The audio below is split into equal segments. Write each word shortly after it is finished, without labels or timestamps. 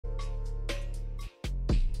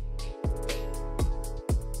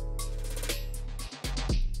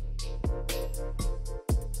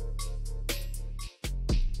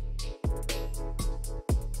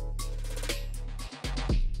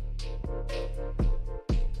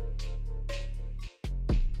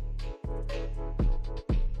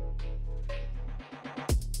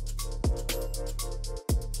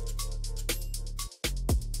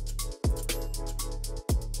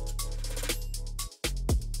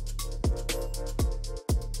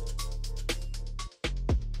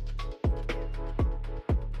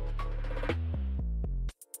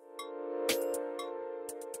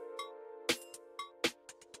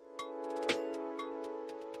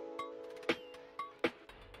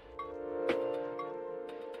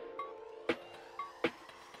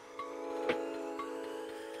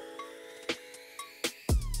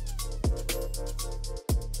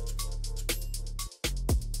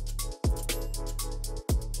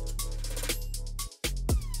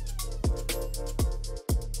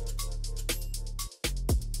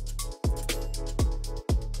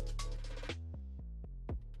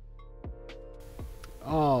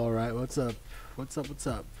What's up? What's up? What's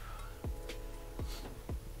up?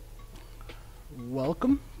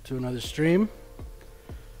 Welcome to another stream.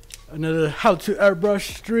 Another how to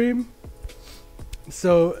airbrush stream.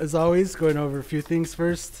 So, as always, going over a few things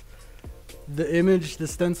first. The image, the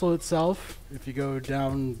stencil itself, if you go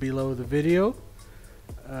down below the video,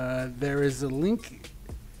 there is a link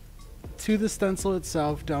to the stencil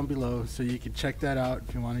itself down below, so you can check that out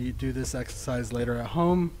if you want to do this exercise later at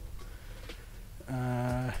home.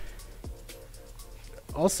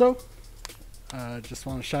 Also, just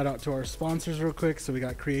want to shout out to our sponsors real quick. So we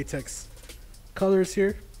got Createx Colors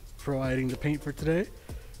here providing the paint for today,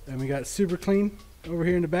 and we got Super Clean over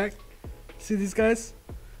here in the back. See these guys?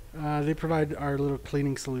 They provide our little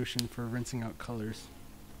cleaning solution for rinsing out colors,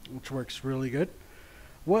 which works really good.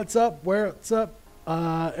 What's up? What's up?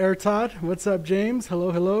 Air Todd. What's up, James?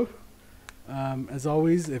 Hello, hello. As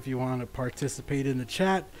always, if you want to participate in the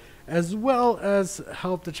chat as well as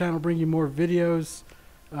help the channel bring you more videos,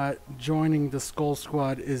 joining the Skull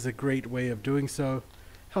Squad is a great way of doing so.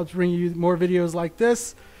 Helps bring you more videos like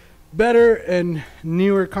this, better and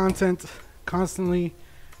newer content constantly,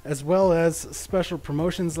 as well as special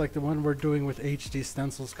promotions like the one we're doing with HD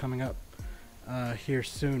stencils coming up here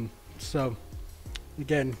soon. So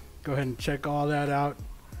again, go ahead and check all that out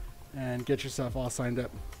and get yourself all signed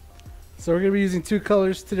up. So we're going to be using two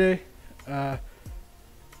colors today.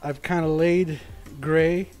 I've kind of laid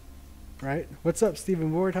gray, right? What's up,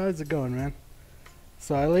 Stephen Ward? How's it going, man?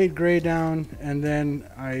 So I laid gray down, and then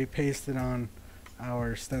I pasted on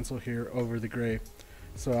our stencil here over the gray.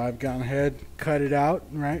 So I've gone ahead, cut it out,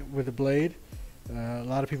 right, with a blade. A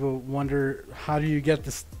lot of people wonder, how do you get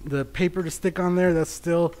the paper to stick on there? That's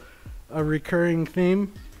still a recurring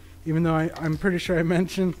theme, even though I'm pretty sure I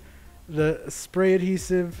mentioned the spray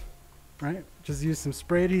adhesive, right? Just use some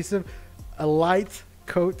spray adhesive, a light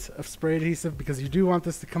coat of spray adhesive, because you do want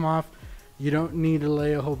this to come off. You don't need to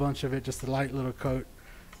lay a whole bunch of it, just a light little coat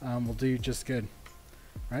will do you just good.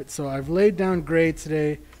 Right, so I've laid down gray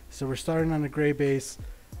today, so we're starting on a gray base.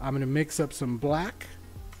 I'm going to mix up some black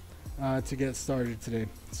to get started today.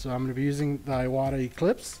 So I'm going to be using the Iwata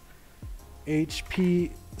Eclipse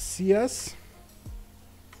HPCS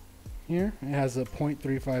here. It has a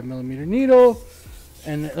 0.35 millimeter needle,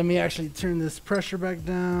 and let me actually turn this pressure back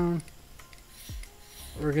down.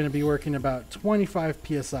 We're going to be working about 25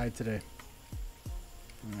 psi today.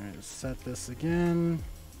 All right, set this again.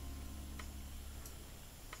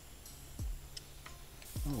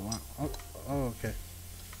 Oh wow! Oh, okay.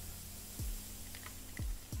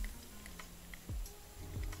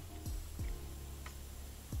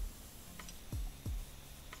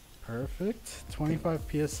 Perfect.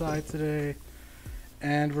 25 psi today,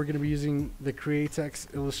 and we're going to be using the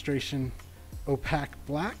Createx Illustration Opaque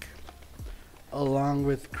Black, along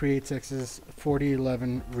with Createx's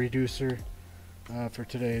 4011 reducer for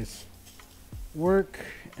today's work.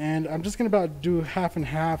 And I'm just gonna about do half and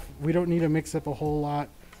half. We don't need to mix up a whole lot,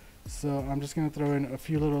 so I'm just gonna throw in a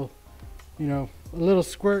few little, a little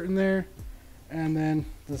squirt in there, and then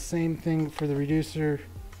the same thing for the reducer.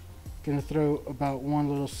 Gonna throw about one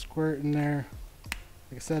little squirt in there.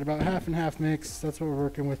 Like I said, about half and half mix. That's what we're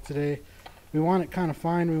working with today. We want it kind of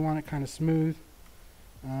fine, we want it kind of smooth,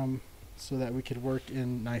 so that we could work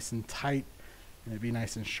in nice and tight and it'd be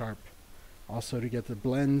nice and sharp. Also, to get the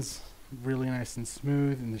blends really nice and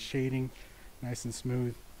smooth and the shading nice and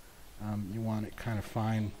smooth, you want it kind of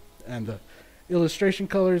fine. And the illustration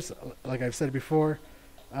colors, like I've said before,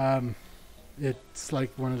 it's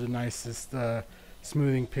like one of the nicest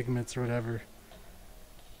smoothing pigments or whatever.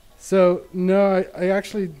 So no, I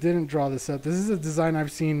actually didn't draw this up. This is a design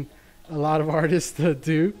I've seen a lot of artists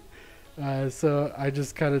do. So I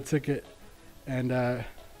just kind of took it, and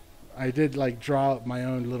I did like draw up my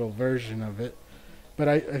own little version of it.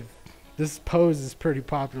 But this pose is pretty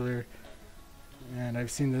popular, and I've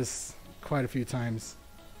seen this quite a few times.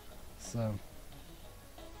 So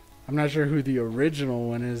I'm not sure who the original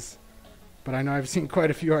one is, but I know I've seen quite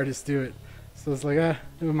a few artists do it. So it's like,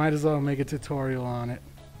 we might as well make a tutorial on it.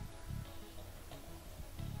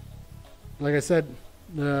 Like I said,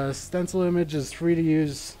 the stencil image is free to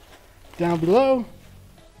use down below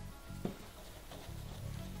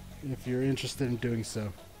if you're interested in doing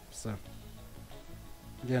so. So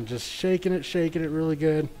again, just shaking it really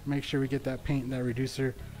good. Make sure we get that paint and that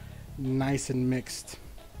reducer nice and mixed.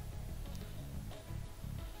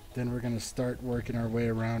 Then we're going to start working our way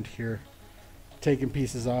around here, taking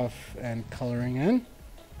pieces off and coloring in.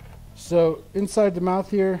 So inside the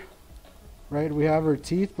mouth here, right, we have our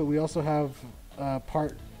teeth, but we also have a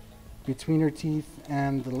part between her teeth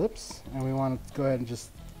and the lips, and we want to go ahead and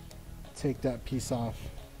just take that piece off.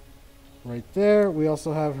 right there. We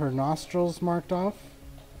also have her nostrils marked off.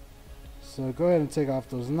 So go ahead and take off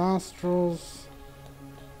those nostrils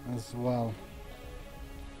as well.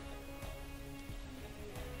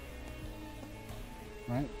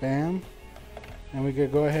 Right, bam. And we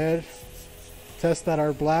could go ahead, test that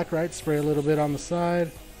our black, right? Spray a little bit on the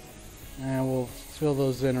side, and we'll fill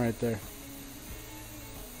those in right there.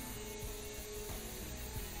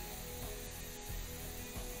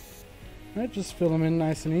 Right, just fill them in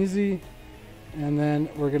nice and easy. And then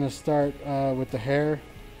we're gonna start with the hair.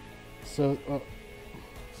 So,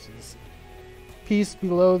 this piece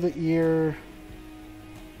below the ear,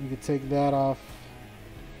 you could take that off.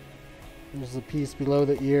 There's a piece below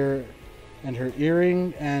the ear and her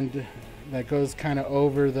earring, and that goes kind of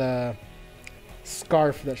over the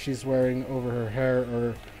scarf that she's wearing over her hair,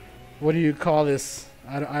 or what do you call this?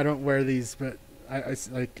 I don't wear these, but I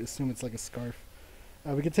like assume it's like a scarf.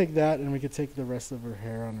 We could take that, and we could take the rest of her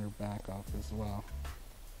hair on her back off as well,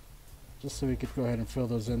 just so we could go ahead and fill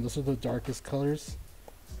those in. Those are the darkest colors.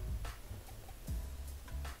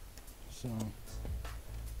 So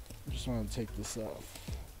I just want to take this off.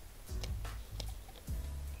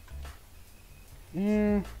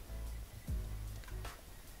 Yeah.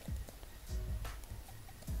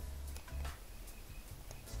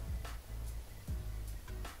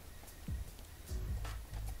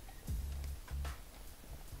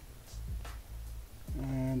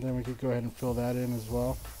 And then we could go ahead and fill that in as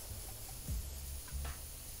well.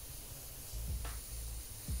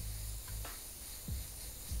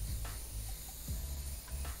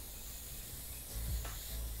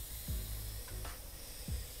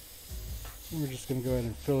 We're just going to go ahead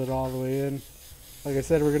and fill it all the way in. Like I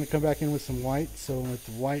said, we're going to come back in with some white. So with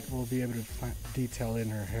the white, we'll be able to detail in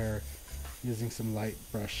her hair using some light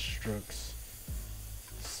brush strokes.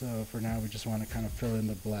 So for now, we just want to kind of fill in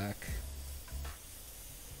the black.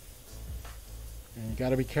 And you got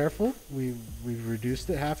to be careful. We've reduced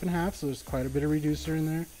it half and half, so there's quite a bit of reducer in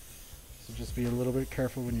there. So just be a little bit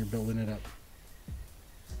careful when you're building it up.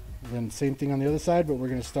 And then same thing on the other side, but we're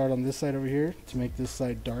going to start on this side over here to make this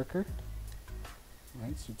side darker.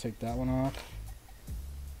 Right, so take that one off,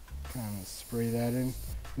 kind of spray that in.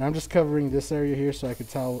 And I'm just covering this area here so I can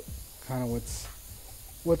tell kind of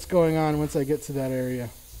what's going on once I get to that area.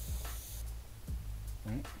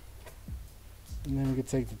 Right, and then we can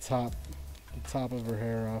take the top of her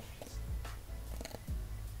hair off.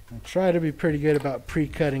 I try to be pretty good about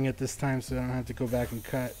pre-cutting it this time so I don't have to go back and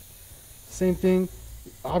cut. Same thing.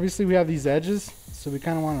 Obviously, we have these edges, so we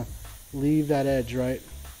kind of want to leave that edge, right?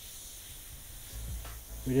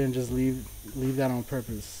 We didn't just leave that on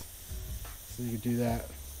purpose. So you could do that.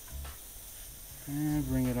 And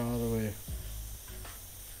bring it all the way.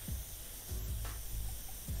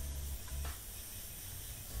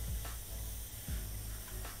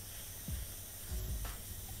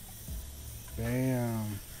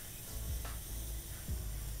 Bam.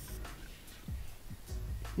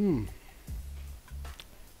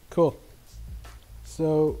 Cool.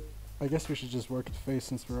 So I guess we should just work the face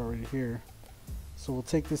since we're already here. So we'll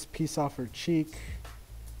take this piece off her cheek,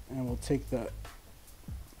 and we'll take the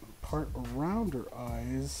part around her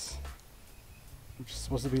eyes, which is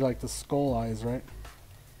supposed to be like the skull eyes, right?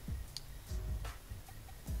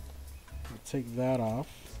 We'll take that off.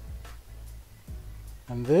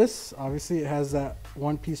 And this, obviously it has that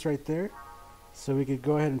one piece right there, so we could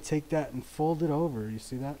go ahead and take that and fold it over. You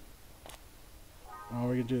see that? All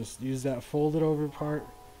we're going to do is use that folded over part.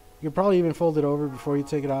 You could probably even fold it over before you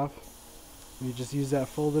take it off. You just use that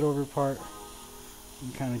folded over part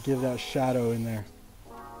and kind of give that shadow in there.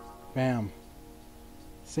 Bam.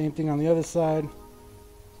 Same thing on the other side.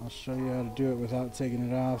 I'll show you how to do it without taking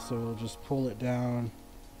it off. So we'll just pull it down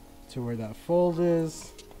to where that fold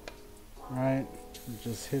is. Right? And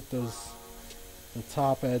just hit the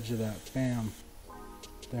top edge of that. Bam.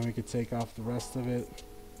 Then we could take off the rest of it.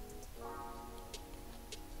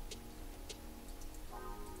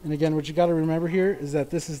 And again, what you got to remember here is that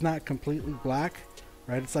this is not completely black,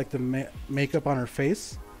 right? It's like the makeup on her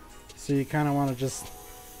face. So you kind of want to just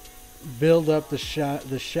build up the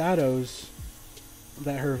shadows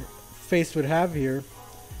that her face would have here.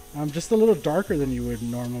 Just a little darker than you would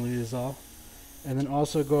normally is all. And then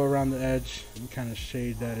also go around the edge and kind of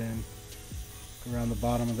shade that in. Around the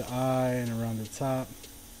bottom of the eye and around the top.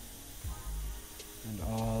 And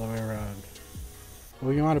all the way around.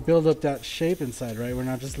 We want to build up that shape inside, right? We're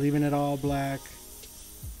not just leaving it all black.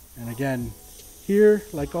 And again, here,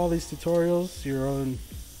 like all these tutorials, your own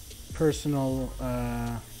personal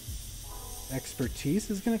expertise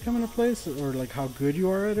is going to come into place, or like how good you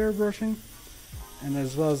are at airbrushing, and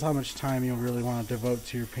as well as how much time you really want to devote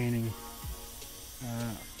to your painting.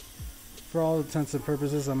 for all intents and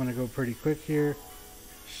purposes, I'm going to go pretty quick here,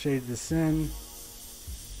 shade this in.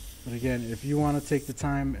 But again, if you want to take the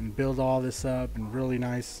time and build all this up and really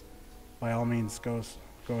nice, by all means, go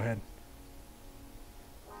ahead.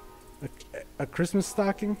 A Christmas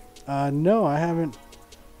stocking? No, I haven't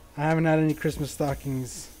had any Christmas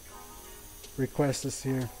stockings requests this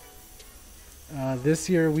year. This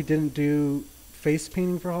year we didn't do face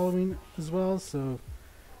painting for Halloween as well, so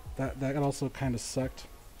that also kind of sucked.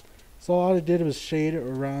 So all I did was shade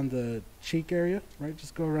around the cheek area, right?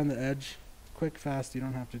 Just go around the edge, quick, fast. You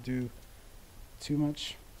don't have to do too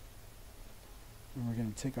much. And we're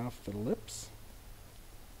going to take off the lips.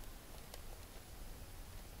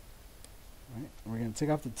 Right. We're going to take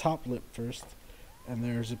off the top lip first. And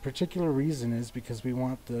there's a particular reason, is because we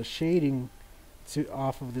want the shading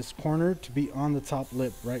off of this corner to be on the top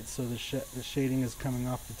lip, right? So the shading is coming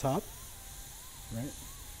off the top, right?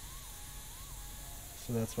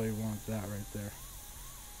 So that's why you want that right there.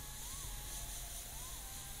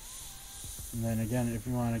 And then again, if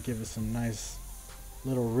you want to give it some nice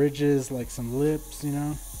little ridges, like some lips, you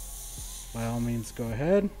know, by all means go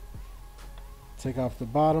ahead. Take off the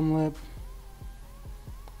bottom lip.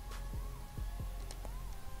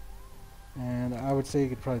 And I would say you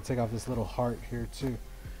could probably take off this little heart here too,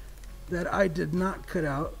 that I did not cut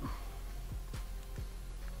out.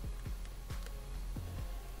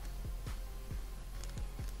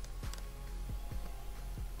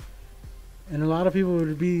 And a lot of people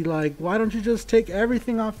would be like, why don't you just take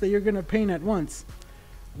everything off that you're going to paint at once?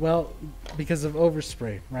 Well, because of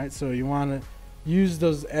overspray, right? So you want to use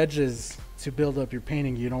those edges to build up your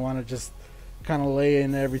painting. You don't want to just kind of lay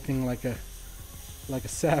in everything like a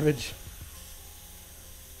savage.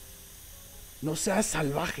 No seas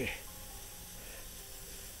salvaje.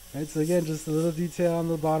 Right, so again, just a little detail on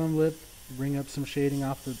the bottom lip. Bring up some shading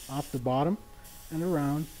off the bottom and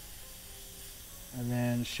around. And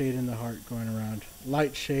then shade in the heart going around.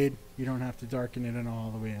 Light shade. You don't have to darken it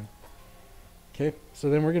all the way in. Okay, so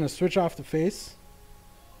then we're going to switch off the face.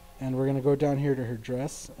 And we're going to go down here to her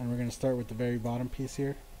dress. And we're going to start with the very bottom piece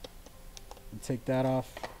here. And take that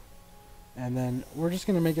off. And then we're just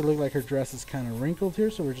going to make it look like her dress is kind of wrinkled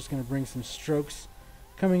here. So we're just going to bring some strokes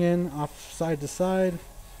coming in off side to side.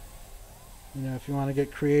 You know, if you want to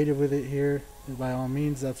get creative with it here, by all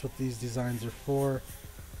means, that's what these designs are for.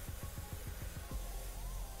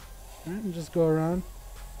 Alright, and just go around.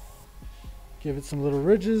 Give it some little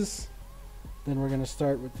ridges. Then we're going to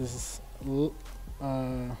start with this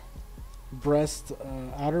breast,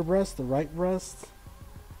 outer breast, the right breast.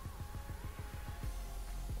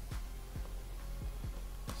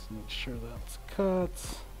 Make sure that's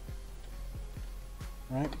cut.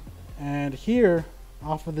 Right, and here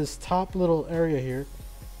off of this top little area here,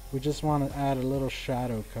 we just want to add a little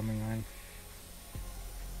shadow coming in.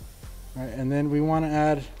 Right, and then we want to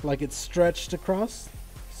add like it's stretched across,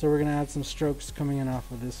 so we're going to add some strokes coming in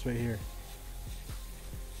off of this right here.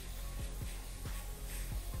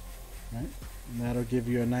 Right, and that'll give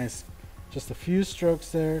you a nice, just a few strokes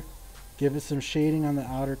there. Give it some shading on the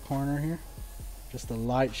outer corner here. Just a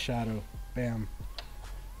light shadow. Bam.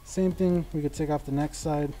 Same thing, we could take off the next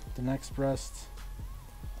side, the next breast.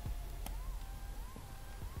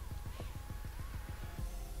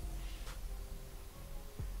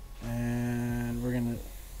 And we're going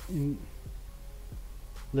to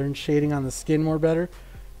learn shading on the skin more better.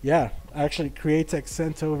 Yeah, actually Createx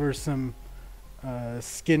sent over some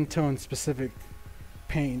skin tone specific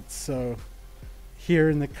paints. So here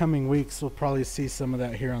in the coming weeks, we'll probably see some of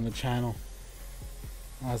that here on the channel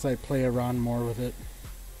as I play around more with it.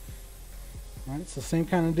 Alright, so same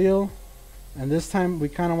kind of deal, and this time we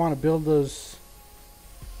kind of want to build those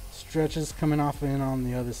stretches coming off in on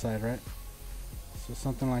the other side, right? So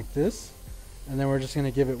something like this, and then we're just going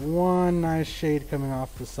to give it one nice shade coming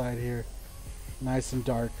off the side here, nice and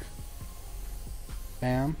dark.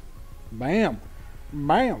 Bam, bam,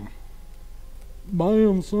 bam,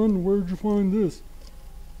 bam, son, where'd you find this?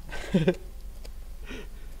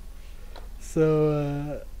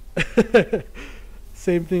 So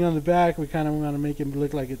same thing on the back. We kind of want to make it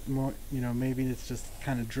look like it's more, you know, maybe it's just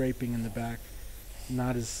kind of draping in the back,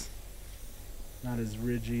 not as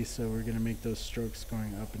ridgy. So we're going to make those strokes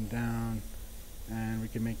going up and down, and we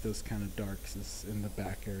can make those kind of darks in the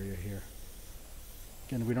back area here.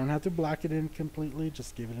 Again, we don't have to black it in completely,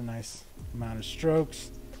 just give it a nice amount of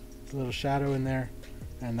strokes. There's a little shadow in there,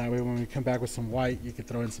 and that way when we come back with some white, you can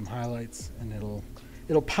throw in some highlights and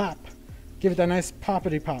it'll pop. Give it that nice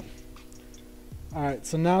poppity pop. Alright,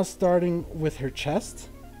 so now starting with her chest.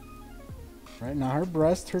 Right, now her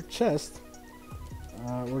breast, her chest.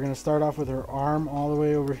 We're going to start off with her arm all the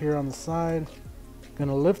way over here on the side.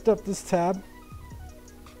 Gonna lift up this tab,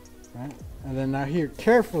 right? And then now here,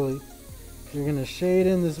 carefully, you're gonna shade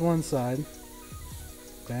in this one side.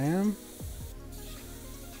 Bam.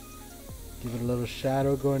 Give it a little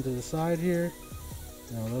shadow going to the side here,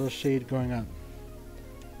 and a little shade going up.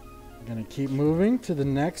 I'm gonna keep moving to the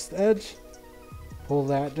next edge. Pull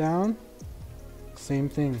that down. Same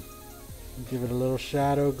thing. Give it a little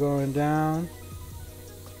shadow going down.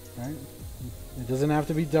 Right? It doesn't have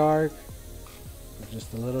to be dark. But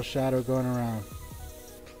just a little shadow going around.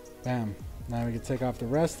 Bam. Now we can take off the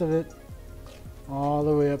rest of it. All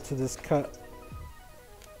the way up to this cut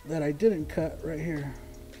that I didn't cut right here.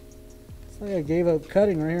 It's like I gave up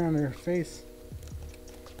cutting right here on her face.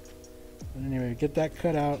 But anyway, get that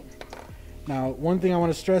cut out. Now, one thing I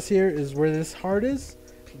want to stress here is where this heart is,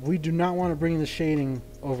 we do not want to bring the shading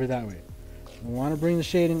over that way. We want to bring the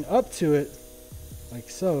shading up to it, like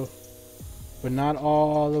so, but not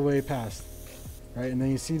all the way past, right? And then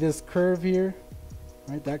you see this curve here,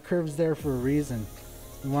 right? That curve's there for a reason.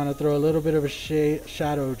 We want to throw a little bit of a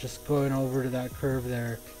shadow just going over to that curve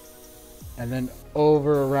there, and then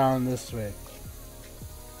over around this way,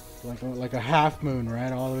 like a half moon,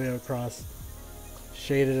 right? All the way across.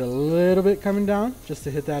 Shade it a little bit coming down just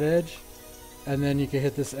to hit that edge, and then you can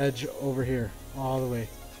hit this edge over here all the way.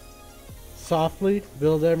 Softly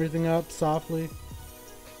build everything up softly,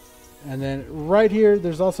 and then right here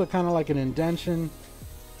there's also kind of like an indentation.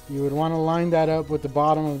 You would want to line that up with the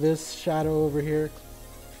bottom of this shadow over here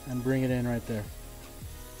and bring it in right there.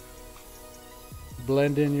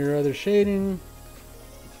 Blend in your other shading.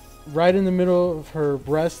 Right in the middle of her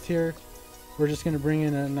breast here, we're just going to bring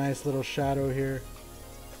in a nice little shadow here.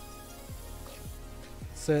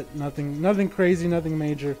 Set, nothing crazy, nothing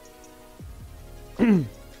major. And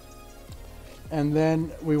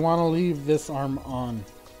then we want to leave this arm on.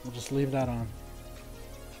 We'll just leave that on.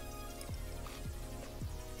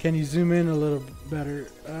 Can you zoom in a little better?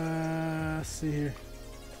 Let's see here.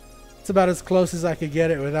 It's about as close as I could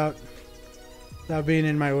get it without being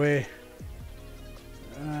in my way.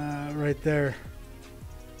 Right there.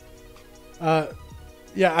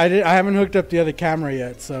 Yeah, I haven't hooked up the other camera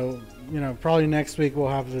yet, so you know, probably next week we'll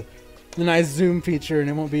have the nice zoom feature and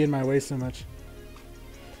it won't be in my way so much.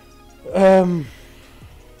 Okay,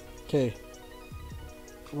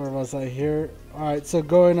 where was I here? All right, so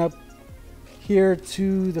going up here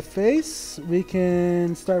to the face, we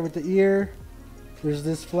can start with the ear. There's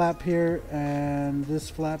this flap here and this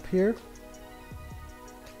flap here.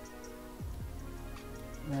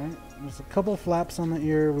 Right, there's a couple flaps on the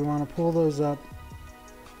ear. We want to pull those up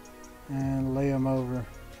and lay them over.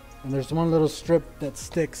 And there's one little strip that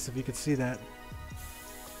sticks, if you could see that.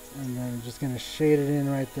 And then I'm just going to shade it in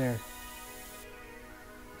right there.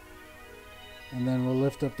 And then we'll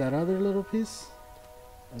lift up that other little piece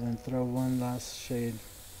and then throw one last shade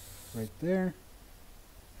right there.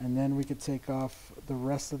 And then we could take off the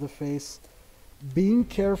rest of the face, being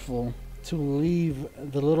careful to leave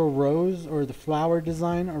the little rose or the flower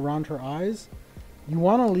design around her eyes. You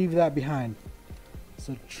want to leave that behind.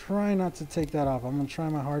 So try not to take that off. I'm going to try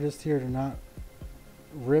my hardest here to not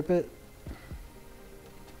rip it.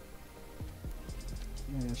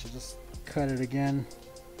 Maybe I should just cut it again.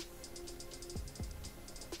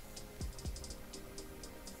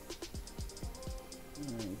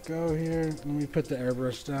 There we go here. Let me put the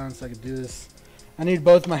airbrush down so I can do this. I need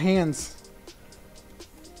both my hands.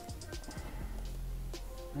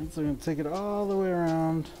 Right, so I'm going to take it all the way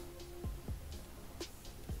around.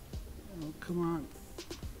 Oh, come on.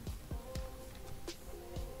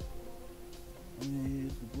 Need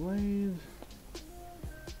the blade.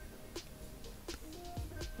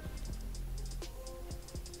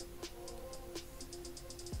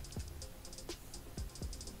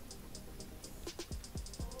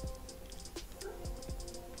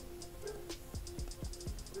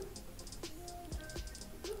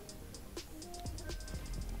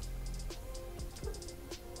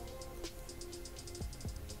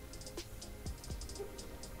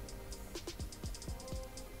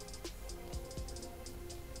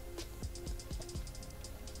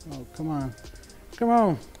 Oh, come on. Come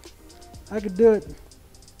on. I could do it.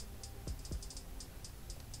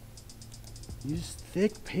 Use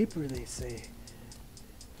thick paper, they say.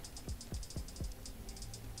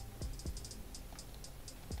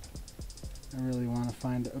 I really want to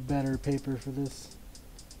find a better paper for this.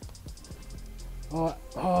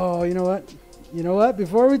 Oh, you know what? You know what?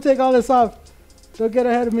 Before we take all this off, don't get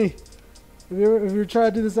ahead of me. If you're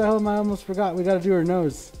trying to do this at home, I almost forgot. We got to do her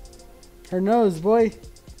nose. Her nose, boy.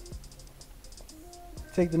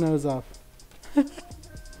 Take the nose off.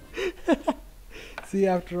 See,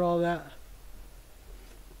 after all that.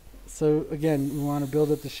 So again, we want to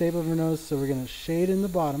build up the shape of her nose, so we're going to shade in the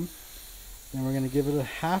bottom. Then we're going to give it a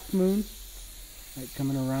half moon, right,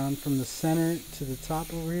 coming around from the center to the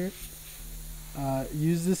top over here.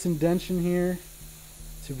 Use this indentation here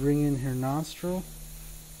to bring in her nostril,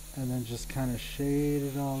 and then just kind of shade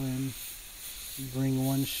it all in. Bring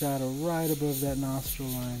one shadow right above that nostril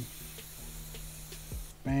line.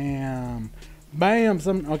 Bam. Bam.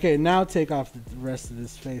 Okay, now take off the rest of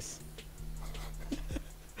this face.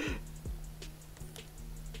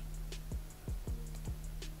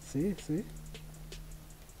 See?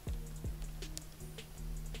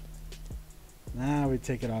 Now we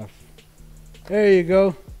take it off. There you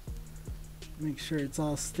go. Make sure it's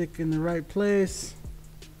all stick in the right place.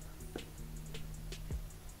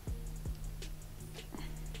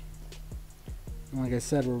 Like I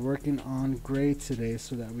said, we're working on gray today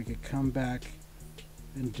so that we could come back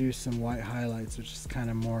and do some white highlights, which is kind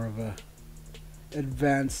of more of a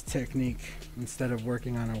advanced technique instead of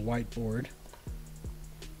working on a whiteboard.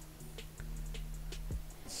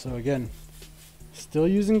 So again, still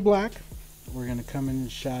using black. We're going to come in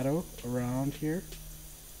and shadow around here.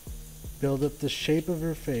 Build up the shape of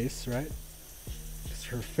her face, right? Because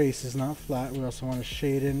her face is not flat. We also want to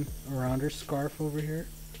shade in around her scarf over here.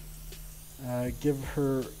 Give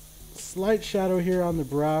her slight shadow here on the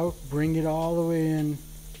brow. Bring it all the way in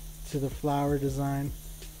to the flower design.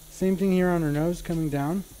 Same thing here on her nose coming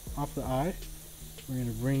down off the eye. We're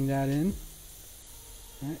going to bring that in.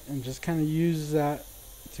 Right? And just kind of use that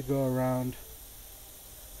to go around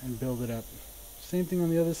and build it up. Same thing on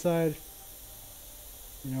the other side.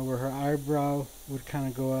 You know, where her eyebrow would kind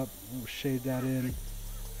of go up, we'll shade that in.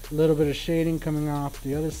 A little bit of shading coming off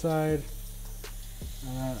the other side.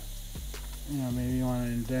 You know, maybe you want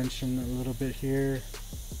an indentation a little bit here.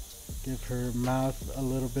 Give her mouth a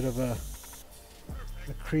little bit of a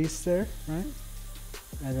crease there, right?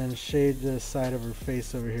 And then shade the side of her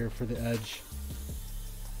face over here for the edge.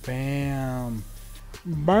 Bam!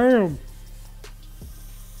 Bam!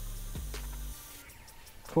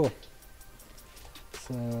 Cool.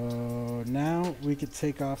 So now we could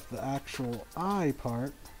take off the actual eye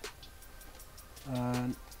part,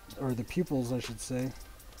 or the pupils I should say,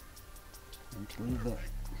 and leave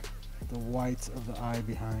the whites of the eye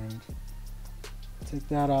behind. Take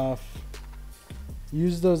that off.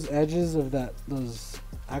 Use those edges of those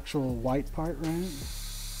actual white part, right?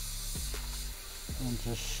 And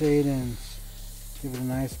just shade in. Give it a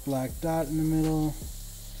nice black dot in the middle.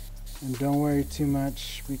 And don't worry too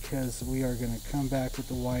much, because we are going to come back with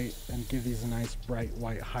the white and give these a nice bright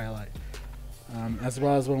white highlight. As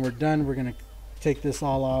well as when we're done, we're going to take this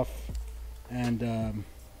all off and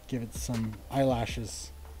give it some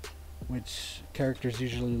eyelashes, which characters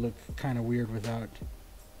usually look kind of weird without.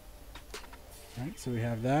 Right, so we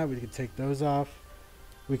have that. We can take those off.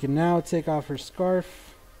 We can now take off her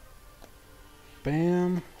scarf.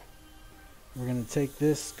 Bam. We're going to take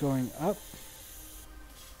this going up.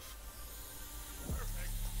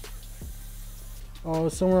 Oh,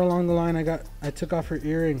 somewhere along the line I took off her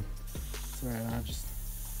earring. It's alright, I'll just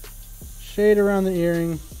shade around the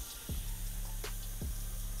earring.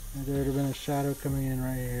 And there would have been a shadow coming in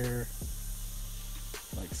right here.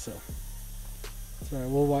 Like so. It's alright,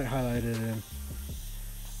 we'll white highlight it in.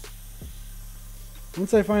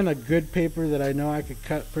 Once I find a good paper that I know I could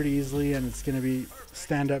cut pretty easily and it's gonna be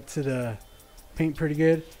stand up to the paint pretty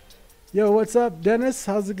good. Yo, what's up, Dennis?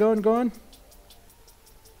 How's it going?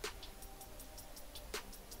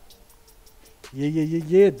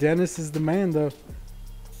 Yeah. Dennis is the man, though. I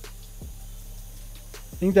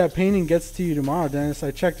think that painting gets to you tomorrow, Dennis.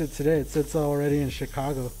 I checked it today. It said it's already in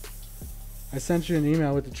Chicago. I sent you an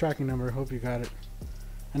email with the tracking number. Hope you got it.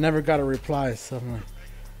 I never got a reply, so I'm like,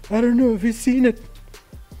 I don't know if he's seen it.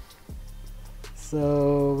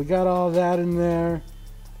 So we got all that in there.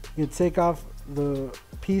 You can take off the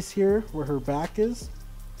piece here where her back is.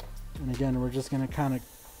 And again, we're just going to kind of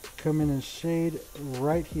come in and shade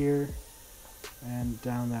right here and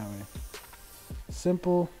down that way.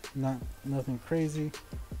 Simple, nothing crazy.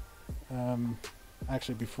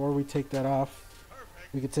 Actually, before we take that off,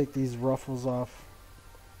 we could take these ruffles off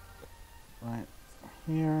right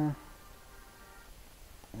here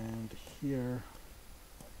and here.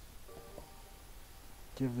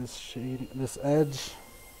 Give this shade, this edge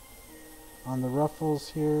on the ruffles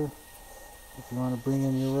here. If you want to bring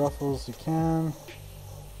in your ruffles, you can.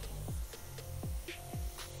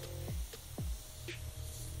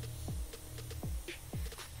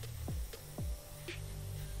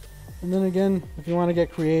 And then again, if you want to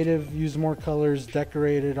get creative, use more colors,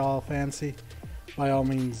 decorate it all fancy, by all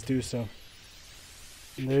means do so.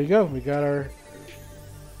 And there you go. We got our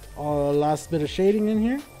last bit of shading in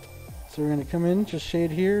here. So we're going to come in, just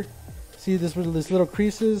shade here. See this little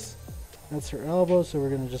creases? That's her elbow, so we're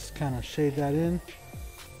going to just kind of shade that in.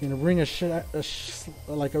 We're going to bring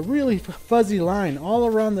like a really fuzzy line all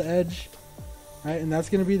around the edge, right? And that's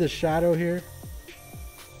going to be the shadow here,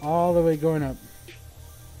 all the way going up.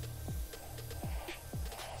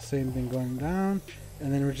 Same thing going down,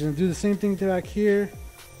 and then we're just going to do the same thing back here,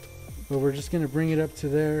 but we're just going to bring it up to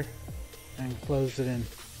there and close it in.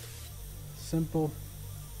 Simple.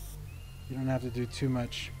 You don't have to do too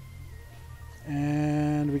much.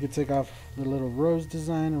 And we can take off the little rose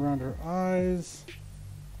design around her eyes.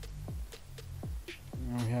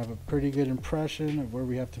 And we have a pretty good impression of where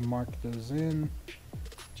we have to mark those in,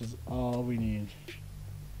 which is all we need.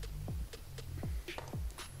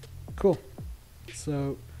 Cool.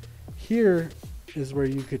 So here is where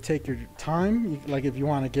you could take your time. Like if you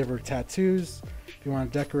want to give her tattoos, if you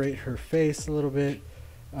want to decorate her face a little bit,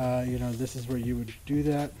 you know, this is where you would do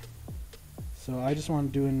that. So I just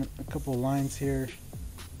want to do in a couple lines here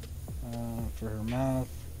for her mouth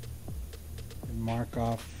and mark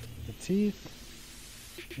off the teeth,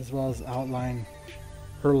 as well as outline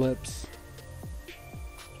her lips,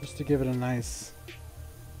 just to give it a nice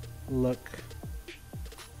look.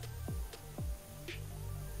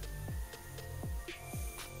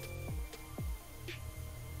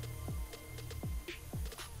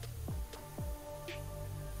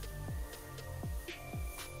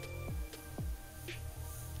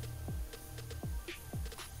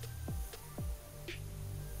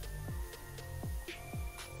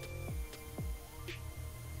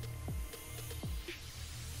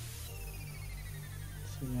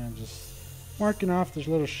 So yeah, just marking off this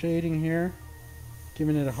little shading here,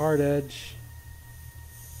 giving it a hard edge,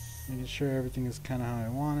 making sure everything is kind of how I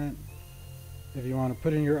want it. If you want to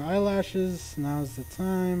put in your eyelashes, now's the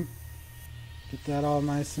time. Get that all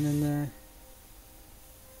nice and in there.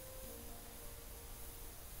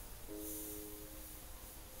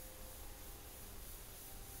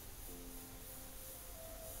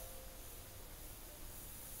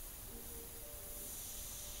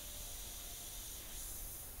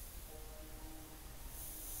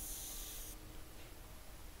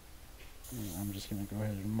 I'm just going to go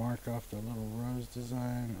ahead and mark off the little rose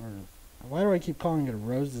design, or why do I keep calling it a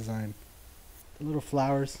rose design? The little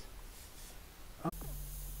flowers.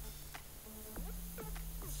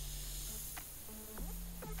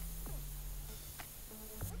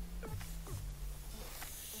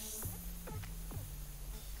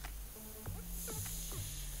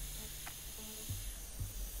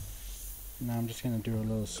 Now I'm just going to do a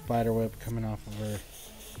little spider web coming off of her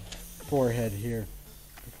forehead here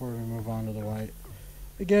before we move on to the white.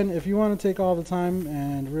 Again, if you want to take all the time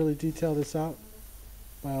and really detail this out,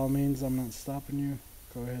 by all means, I'm not stopping you.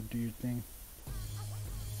 Go ahead, do your thing.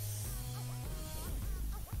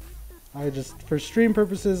 I just, for stream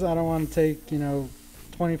purposes, I don't want to take,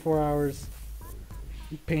 24 hours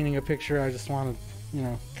painting a picture. I just want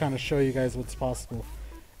to, kind of show you guys what's possible.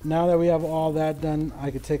 Now that we have all that done,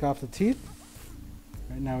 I could take off the teeth.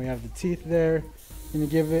 Right now we have the teeth there. Gonna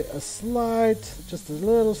give it a slight, just a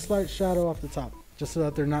little slight shadow off the top, just so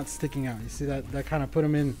that they're not sticking out. You see that kind of put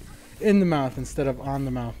them in the mouth instead of on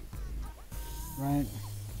the mouth, right?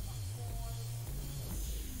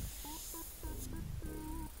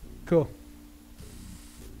 Cool.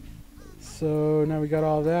 So now we got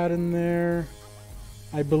all that in there.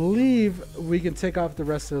 I believe we can take off the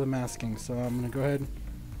rest of the masking. So I'm gonna go ahead and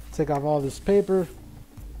take off all this paper.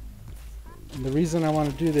 And the reason I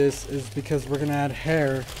want to do this is because we're going to add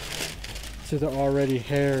hair to the already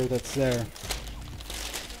hair that's there.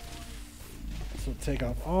 So take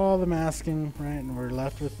off all the masking, right, and we're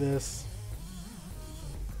left with this.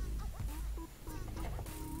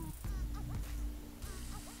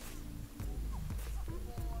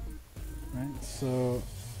 Right, so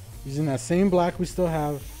using that same black we still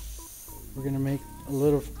have, we're going to make a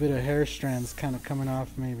little bit of hair strands kind of coming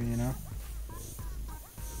off maybe,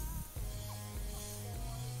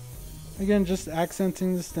 Again, just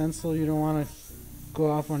accenting the stencil. You don't want to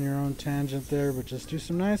go off on your own tangent there, but just do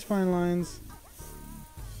some nice fine lines.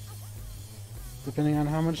 Depending on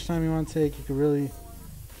how much time you want to take, you can really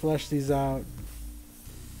flesh these out.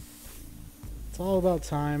 It's all about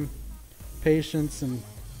time, patience, and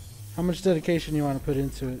how much dedication you want to put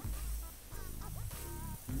into it.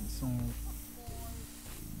 So,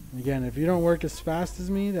 again, if you don't work as fast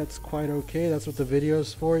as me, that's quite okay. That's what the video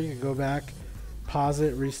is for. You can go back, pause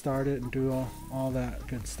it, restart it, and do all that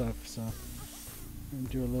good stuff. So and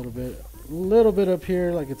do a little bit up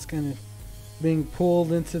here, like it's kind of being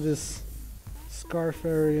pulled into this scarf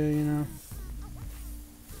area,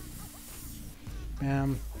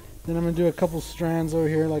 Bam. Then I'm going to do a couple strands over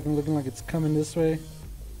here, like I'm looking like it's coming this way.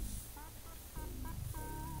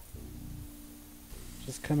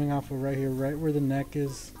 Just coming off of right here, right where the neck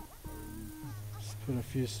is. Just put a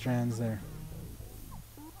few strands there.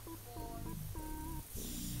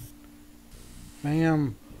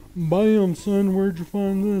 Bam. Bam, son, where'd you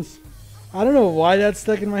find this? I don't know why that's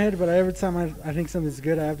stuck in my head, but every time I think something's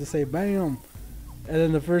good, I have to say bam. And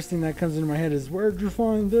then the first thing that comes into my head is, where'd you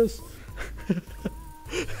find this?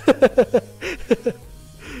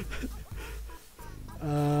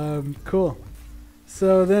 Cool.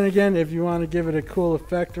 So then again, if you want to give it a cool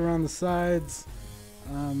effect around the sides,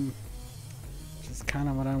 which is kind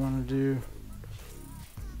of what I want to do.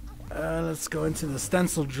 Let's go into the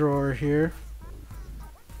stencil drawer here.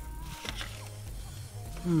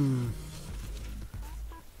 And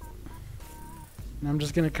I'm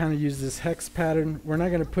just going to kind of use this hex pattern. We're not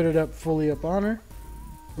going to put it up fully up on her.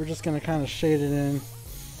 We're just going to kind of shade it in.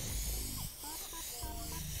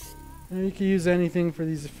 And you can use anything for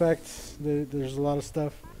these effects. There's a lot of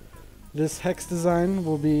stuff. This hex design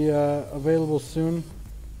will be available soon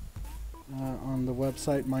on the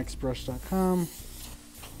website mikesbrush.com.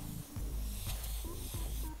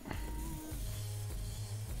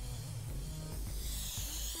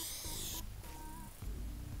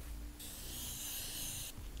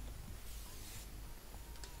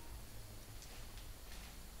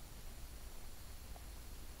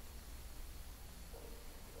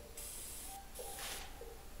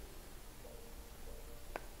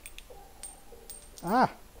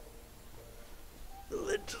 Ah!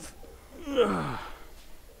 It just...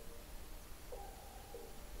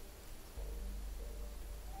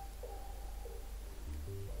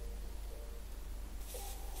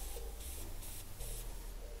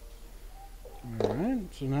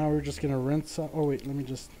 Alright, so now we're just going to rinse out... Oh wait, let me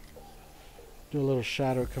just do a little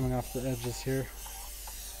shadow coming off the edges here.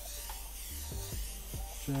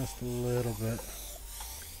 Just a little bit.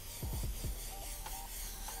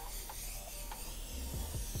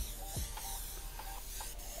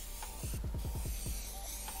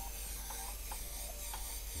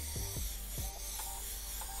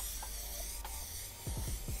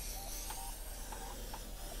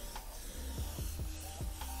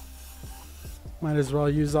 Might as well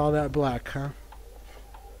use all that black, huh?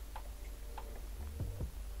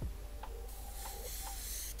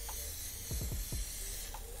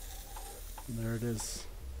 There it is.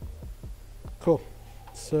 Cool.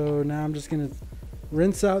 So now I'm just going to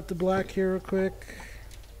rinse out the black here real quick.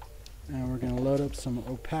 And we're going to load up some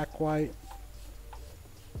opaque white.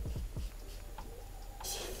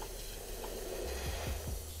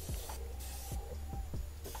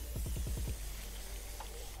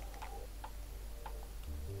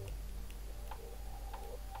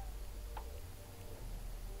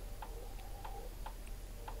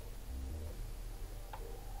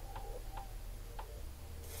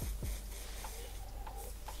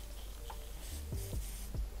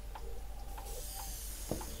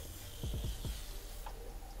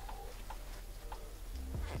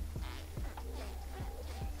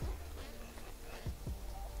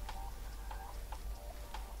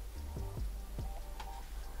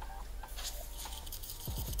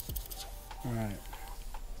 Alright,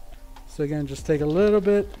 so again, just take a little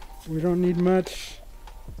bit, we don't need much,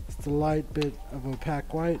 just a light bit of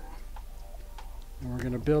opaque white, and we're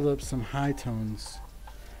going to build up some high tones.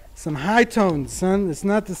 Some high tones, son, it's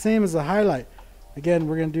not the same as a highlight. Again,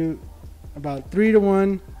 we're going to do about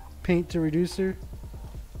 3:1 paint to reducer,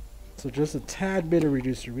 so just a tad bit of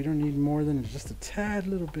reducer. We don't need more than just a tad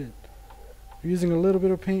little bit. If you're using a little bit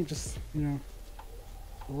of paint, just, you know,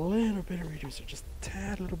 a little bit of reducer, just a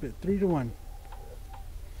tad little bit, 3:1.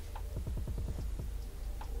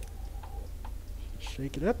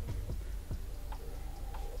 Shake it up.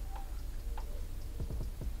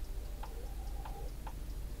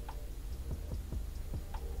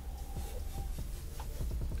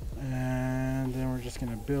 And then we're just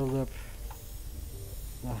going to build up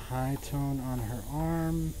the high tone on her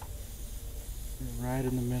arm. Right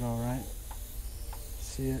in the middle, right?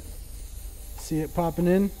 See it? See it popping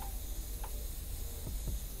in?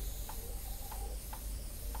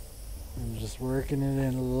 I'm just working it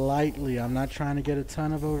in lightly. I'm not trying to get a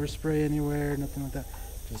ton of overspray anywhere, nothing like that.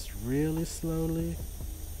 Just really slowly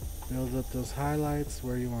build up those highlights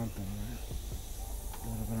where you want them, right? A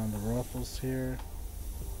little bit on the ruffles here.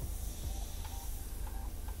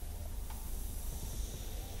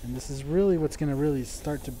 And this is really what's going to really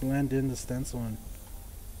start to blend in the stencil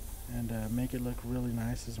and make it look really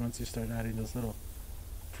nice, is once you start adding those little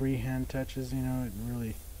freehand touches, you know, it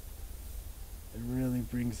really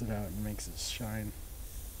brings it out and makes it shine.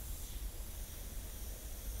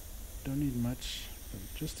 Don't need much, but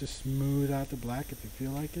just to smooth out the black if you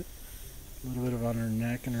feel like it. A little bit of on her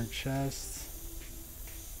neck and her chest.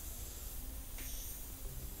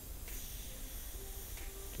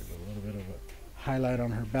 Give a little bit of a highlight on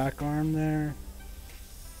her back arm there.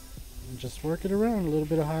 And just work it around. A little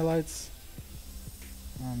bit of highlights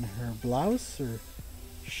on her blouse or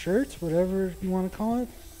shirt, whatever you want to call it.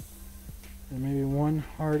 And maybe one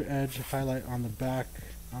hard edge highlight on the back,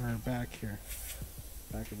 on her back here.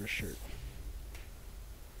 Back of her shirt.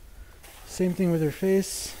 Same thing with her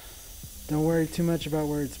face. Don't worry too much about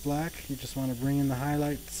where it's black. You just want to bring in the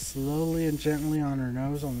highlight slowly and gently on her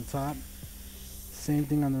nose on the top. Same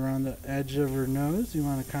thing around the edge of her nose. You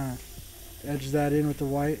want to kind of edge that in with the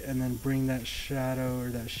white and then bring that shadow or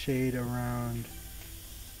that shade around.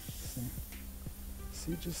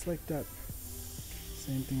 See, just like that.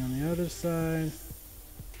 Same thing on the other side.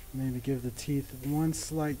 Maybe give the teeth one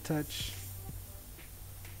slight touch.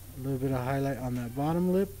 A little bit of highlight on that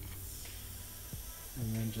bottom lip.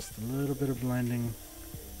 And then just a little bit of blending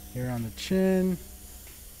here on the chin.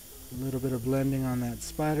 A little bit of blending on that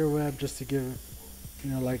spider web just to give,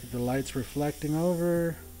 you know, like the light's reflecting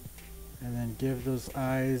over. And then give those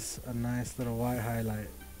eyes a nice little white highlight.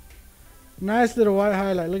 Nice little white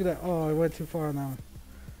highlight. Look at that. Oh, I went too far on that one.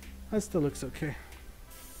 That still looks okay.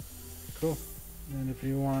 Cool. And if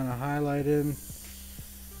you want to highlight in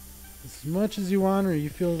as much as you want, or you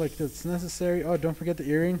feel like that's necessary. Oh, don't forget the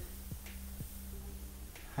earring.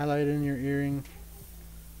 Highlight in your earring.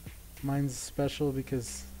 Mine's special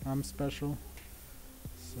because I'm special.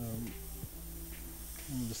 So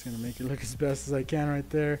I'm just going to make it look as best as I can right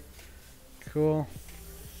there. Cool.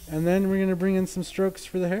 And then we're going to bring in some strokes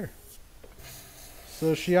for the hair.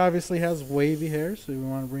 So she obviously has wavy hair, so we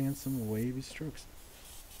want to bring in some wavy strokes.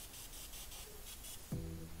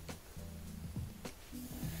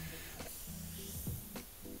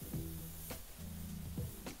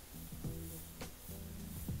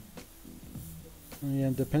 Yeah,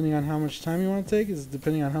 depending on how much time you want to take is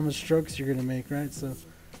depending on how much strokes you're going to make, right? So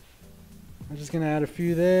I'm just going to add a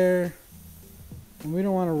few there. And we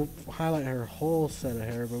don't want to highlight her whole set of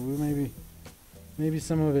hair, but we maybe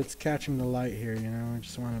some of it's catching the light here, you know. I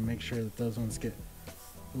just want to make sure that those ones get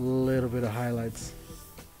a little bit of highlights.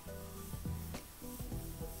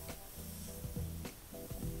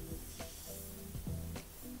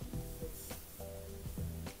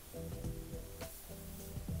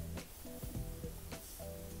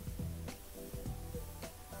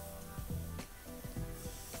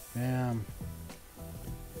 Bam.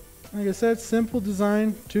 Like I said, simple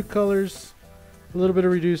design, 2 colors, a little bit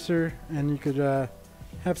of reducer, and you could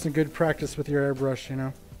have some good practice with your airbrush, you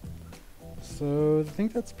know. So I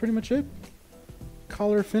think that's pretty much it.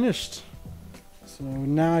 Color finished. So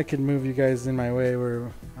now I can move you guys in my way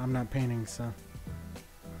where I'm not painting, so.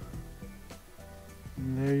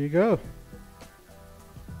 And there you go.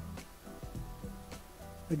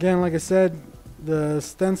 Again, like I said, the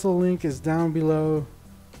stencil link is down below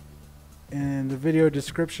in the video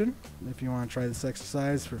description if you want to try this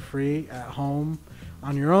exercise for free at home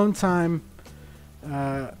on your own time.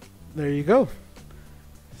 There you go.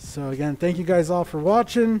 So again, thank you guys all for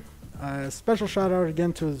watching. Special shout out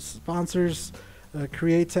again to the sponsors,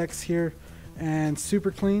 Createx here and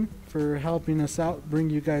Super Clean for helping us out, bring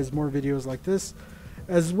you guys more videos like this,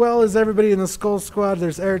 as well as everybody in the Skull Squad.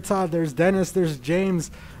 There's Todd, there's Dennis, there's James,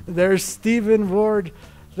 there's Stephen Ward,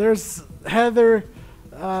 there's Heather,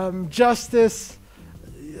 Justice,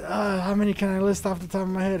 how many can I list off the top of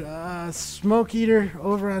my head? Smoke Eater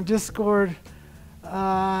over on Discord.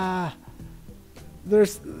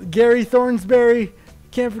 There's Gary Thornsberry,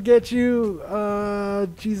 can't forget you.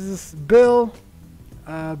 Jesus, Bill,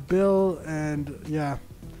 and yeah.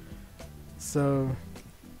 So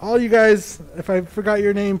all you guys, if I forgot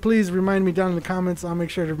your name, please remind me down in the comments. I'll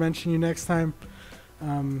make sure to mention you next time.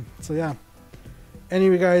 So yeah.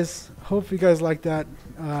 Anyway, guys, hope you guys like that.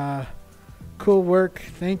 Cool work.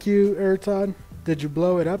 Thank you, Todd. Did you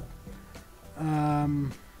blow it up?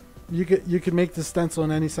 You could make the stencil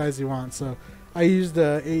in any size you want. So I used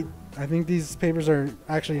 8. I think these papers are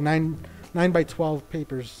actually 9 by 12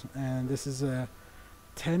 papers, and this is a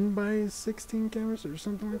 10 by 16 canvas or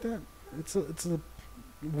something like that. It's a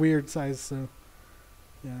weird size. So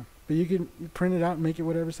yeah, but you can print it out and make it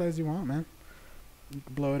whatever size you want, man. You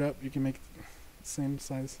can blow it up. You can make it the same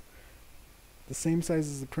size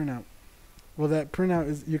as the printout. Well, that printout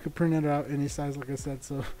is, you could print it out any size, like I said.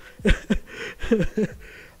 So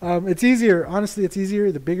it's easier. Honestly, it's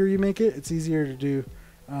easier. The bigger you make it, it's easier to do.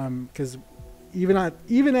 Because even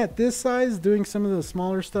at this size, doing some of the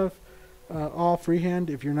smaller stuff all freehand,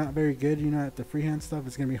 if you're not very good, you know, at the freehand stuff,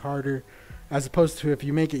 it's gonna be harder as opposed to if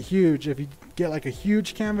you make it huge. If you get like a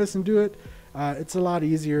huge canvas and do it, it's a lot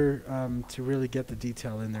easier to really get the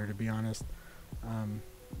detail in there, to be honest.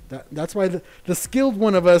 That's why the skilled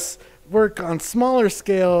one of us work on smaller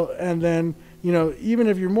scale, and then, you know, even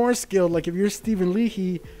if you're more skilled, like if you're Stephen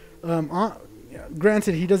Leahy,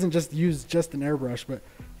 granted he doesn't just use just an airbrush, but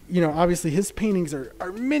you know, obviously his paintings are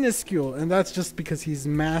minuscule, and that's just because he's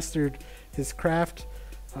mastered his craft.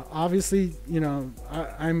 Obviously, you know,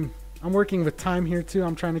 I'm working with time here too.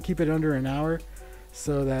 I'm trying to keep it under an hour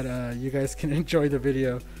so that you guys can enjoy the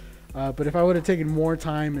video. But if I would have taken more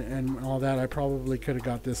time and all that, I probably could have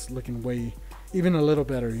got this looking way, even a little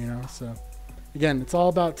better, you know. So again, it's all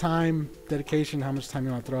about time, dedication, how much time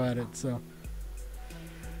you want to throw at it. So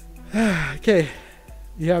okay,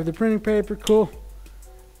 you have the printing paper. Cool.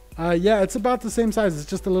 Yeah, it's about the same size. It's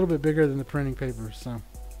just a little bit bigger than the printing paper. So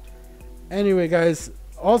anyway, guys,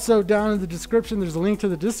 also down in the description there's a link to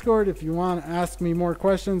the Discord if you want to ask me more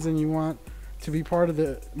questions and you want to be part of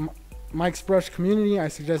the Mike's Brush community. I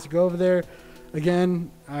suggest you go over there.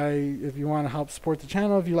 Again, if you want to help support the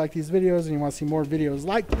channel, if you like these videos and you want to see more videos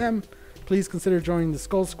like them, please consider joining the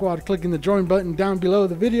Skull Squad. Clicking the join button down below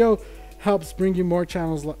the video helps bring you more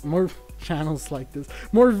channels like this,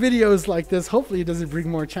 more videos like this. Hopefully it doesn't bring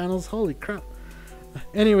more channels. Holy crap.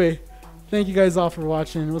 Anyway, thank you guys all for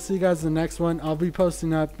watching. We'll see you guys in the next one. I'll be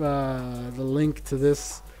posting up the link to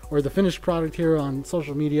this, or the finished product here, on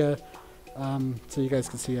social media, so you guys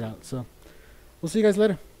can see it out. So we'll see you guys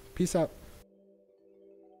later. Peace out.